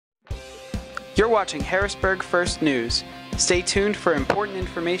You're watching Harrisburg First News. Stay tuned for important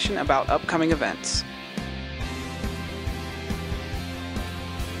information about upcoming events.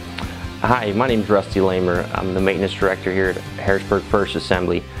 Hi, my name is Rusty Lamer. I'm the maintenance director here at Harrisburg First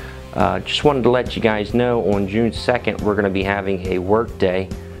Assembly. Just wanted to let you guys know on June 2nd we're going to be having a work day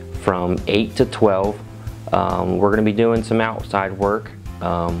from 8 to 12. We're going to be doing some outside work.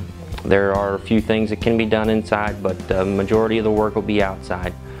 There are a few things that can be done inside, but the majority of the work will be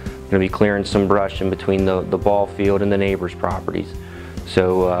outside. We're going to be clearing some brush in between the ball field and the neighbors' properties.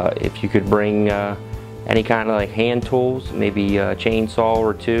 So if you could bring any kind of like hand tools, maybe a chainsaw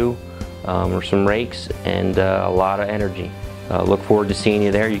or two, or some rakes, and a lot of energy. Look forward to seeing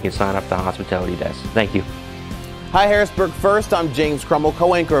you there. You can sign up at the hospitality desk. Thank you. Hi Harrisburg First, I'm James Crummell,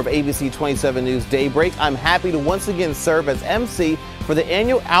 co-anchor of ABC 27 News Daybreak. I'm happy to once again serve as MC for the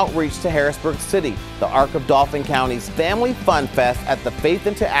annual outreach to Harrisburg City, the Arc of Dauphin County's Family Fun Fest at the Faith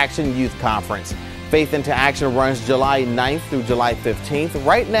into Action Youth Conference. Faith into Action runs July 9th through July 15th.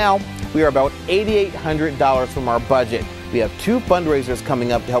 Right now, we are about $8,800 from our budget. We have two fundraisers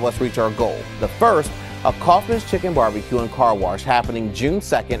coming up to help us reach our goal. The first, a Kaufman's Chicken Barbecue and Car Wash happening June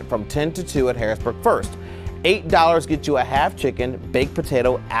 2nd from 10 to 2 at Harrisburg First. $8 gets you a half chicken, baked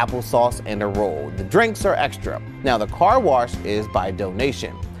potato, applesauce, and a roll. The drinks are extra. Now, the car wash is by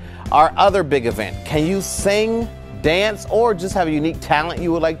donation. Our other big event, can you sing, dance, or just have a unique talent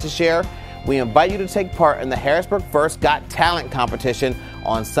you would like to share? We invite you to take part in the Harrisburg First Got Talent competition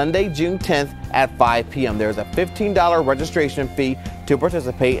on Sunday, June 10th at 5 p.m. There's a $15 registration fee to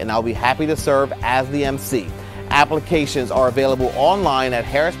participate, and I'll be happy to serve as the MC. Applications are available online at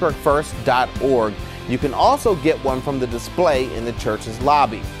harrisburgfirst.org. You can also get one from the display in the church's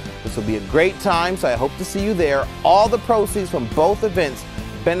lobby. This will be a great time, so I hope to see you there. All the proceeds from both events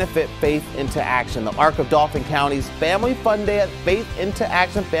benefit Faith into Action, the Arc of Dauphin County's Family Fun Day at Faith into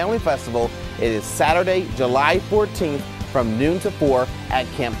Action Family Festival. It is Saturday, July 14th from noon to 4 at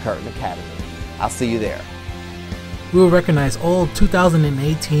Camp Curtin Academy. I'll see you there. We will recognize all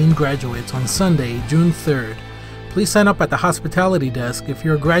 2018 graduates on Sunday, June 3rd. Please sign up at the hospitality desk if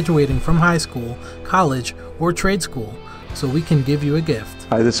you're graduating from high school, college, or trade school, so we can give you a gift.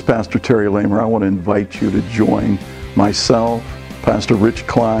 Hi, this is Pastor Terry Lamer. I want to invite you to join myself, Pastor Rich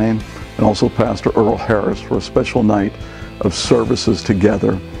Klein, and also Pastor Earl Harris for a special night of services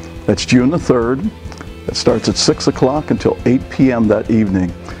together. That's June the 3rd. It starts at 6 o'clock until 8 p.m. that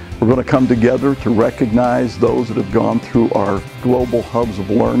evening. We're going to come together to recognize those that have gone through our global hubs of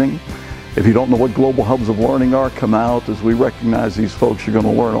learning. If you don't know what global hubs of learning are, come out. As we recognize these folks, you're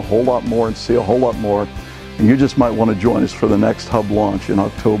going to learn a whole lot more and see a whole lot more. And you just might want to join us for the next hub launch in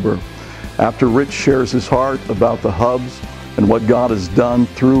October. After Rich shares his heart about the hubs and what God has done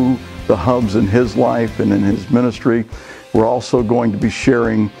through the hubs in his life and in his ministry, we're also going to be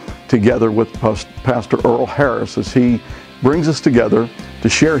sharing together with Pastor Earl Harris as he brings us together to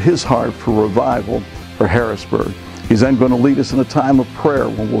share his heart for revival for Harrisburg. He's then going to lead us in a time of prayer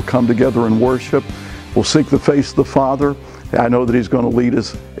when we'll come together and worship. We'll seek the face of the Father. I know that he's going to lead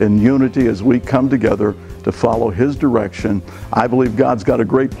us in unity as we come together to follow his direction. I believe God's got a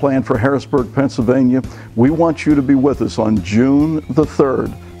great plan for Harrisburg, Pennsylvania. We want you to be with us on June the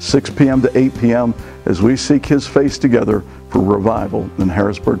 3rd, 6 p.m. to 8 p.m. as we seek his face together for revival in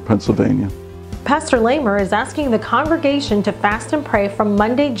Harrisburg, Pennsylvania. Pastor Lamer is asking the congregation to fast and pray from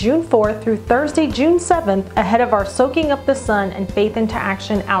Monday, June 4th through Thursday, June 7th ahead of our Soaking Up the Sun and Faith into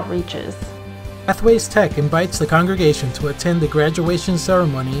Action outreaches. Pathways Tech invites the congregation to attend the graduation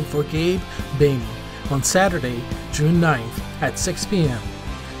ceremony for Gabe Bainey on Saturday, June 9th at 6 p.m.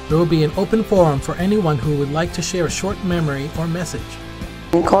 There will be an open forum for anyone who would like to share a short memory or message.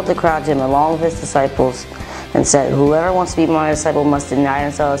 He called the crowd to him along with his disciples and said, "Whoever wants to be my disciple must deny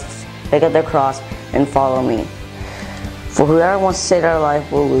themselves, pick up their cross, and follow me. For whoever wants to save their life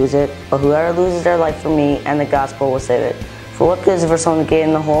will lose it, but whoever loses their life for me and the gospel will save it. For what good is it for someone to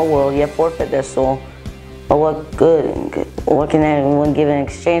gain the whole world, yet forfeit their soul? But what can anyone give in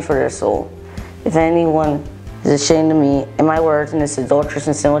exchange for their soul? If anyone is ashamed of me and my words in this adulterous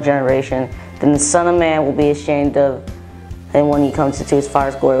and sinful generation, then the Son of Man will be ashamed of him when he comes into his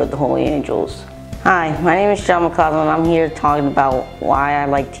Father's glory with the holy angels." Hi, my name is John McCausland, and I'm here talking about why I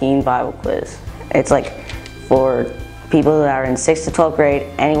like Teen Bible Quiz. It's like for people that are in 6th to 12th grade,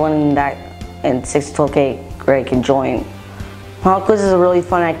 anyone in 6th to 12th grade can join. Bible Quiz is a really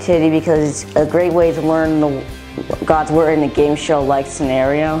fun activity because it's a great way to learn God's Word in a game show-like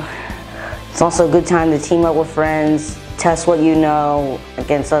scenario. It's also a good time to team up with friends, test what you know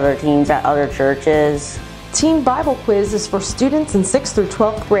against other teams at other churches. Teen Bible Quiz is for students in 6th through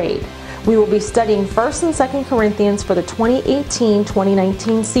 12th grade. We will be studying 1st and 2nd Corinthians for the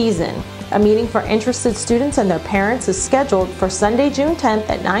 2018-2019 season. A meeting for interested students and their parents is scheduled for Sunday, June 10th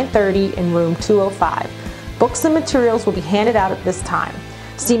at 9:30 in room 205. Books and materials will be handed out at this time.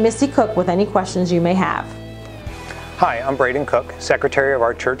 See Misty Cook with any questions you may have. Hi, I'm Braden Cook, Secretary of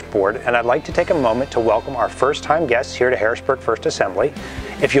our church board, and I'd like to take a moment to welcome our first-time guests here to Harrisburg First Assembly.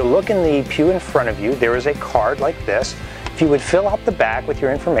 If you look in the pew in front of you, there is a card like this. If you would fill out the back with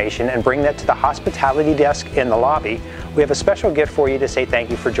your information and bring that to the hospitality desk in the lobby, we have a special gift for you to say thank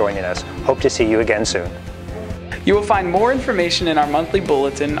you for joining us. Hope to see you again soon. You will find more information in our monthly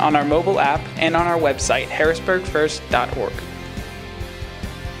bulletin, on our mobile app, and on our website, harrisburgfirst.org.